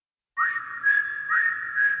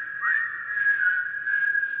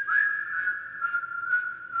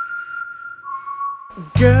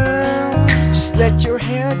Girl, just let your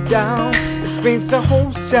hair down. Let's paint the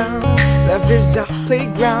whole town. Love is our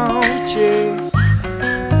playground, yeah.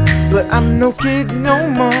 But I'm no kid no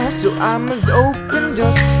more, so I must open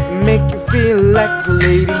doors and make you feel like the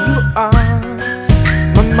lady you are.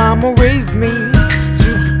 My mama raised me to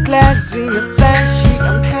be classy and flashy.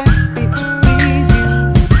 I'm happy to please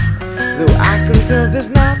you, though I can tell that's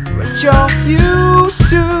not what you're used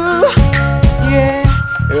to. Yeah,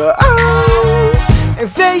 oh, and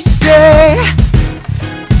they say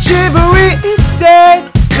chivalry is dead,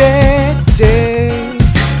 dead, dead.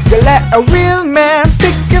 Girl, let a real man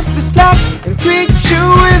pick up the slack and treat you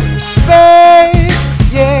with respect.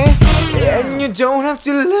 Yeah, and you don't have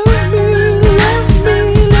to love me, love me,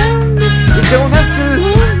 love me. You don't have to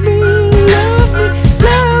love me, love me,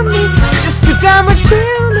 love me. Just 'cause I'm a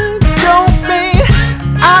gentleman don't mean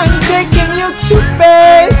I'm taking you to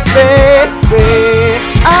bed, bed, bed.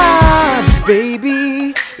 Ah,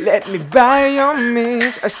 baby, let me buy your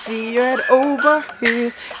miss. I see you head over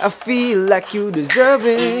heels. I feel like you deserve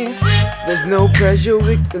it. There's no pressure,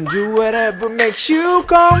 we can do whatever makes you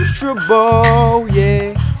comfortable,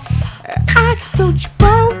 yeah. I can float your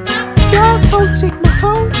boat, your coat, take my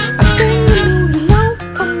coat. I sing a new note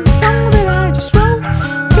from the song that I just wrote.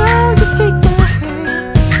 Girl, just take my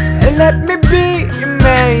hand and let me be your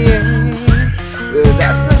man.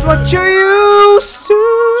 That's not what you're used to.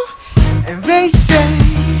 And they say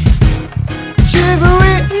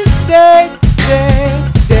chivalry is dead, dead,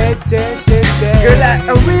 dead, dead, dead, dead. Girl, like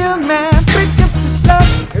a real man, pick up the slack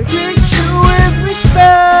and treat you with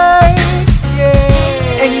respect,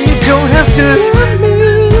 yeah. And you don't have to love me,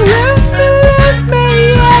 love me, love me,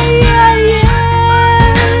 yeah, yeah, yeah.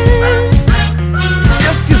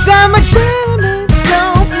 Just 'cause I'm a gentleman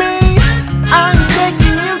don't mean I'm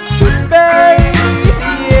taking you to bed,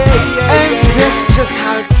 yeah, yeah. And that's just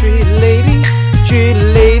how I treat a lady, treat a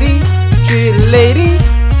lady, treat a lady,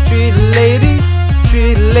 treat a lady,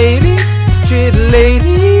 treat a lady, treat a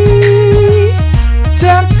lady.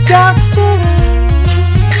 Tap, tap, ta-da.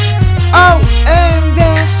 Oh, and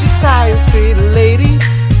that's just how you treat a lady,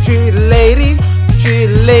 treat a lady, treat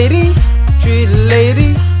a lady, treat a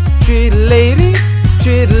lady, treat a lady,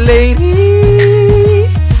 treat a lady.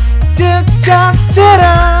 Tap, tap,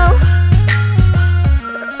 ta-da.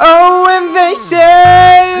 Oh, and they say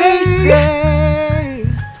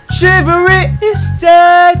chivalry is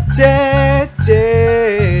dead, dead,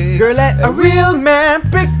 dead. Girl, let a real man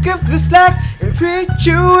pick up the slack and treat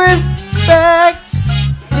you with respect,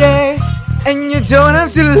 yeah. And you don't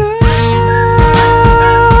have to love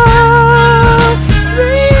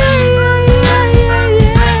me,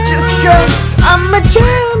 just 'cause I'm a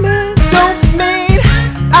gentleman don't mean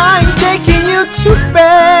I'm taking you to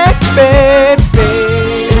bed, bed,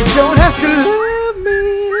 bed. And you don't have to love me,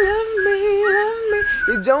 love me, love me.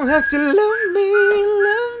 You don't have to love me,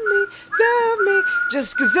 love me, love me. Just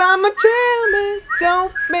 'cause I'm a gentleman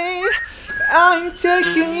don't mean I'm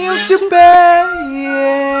taking you to bed,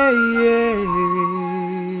 yeah,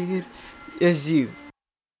 yeah. It's you.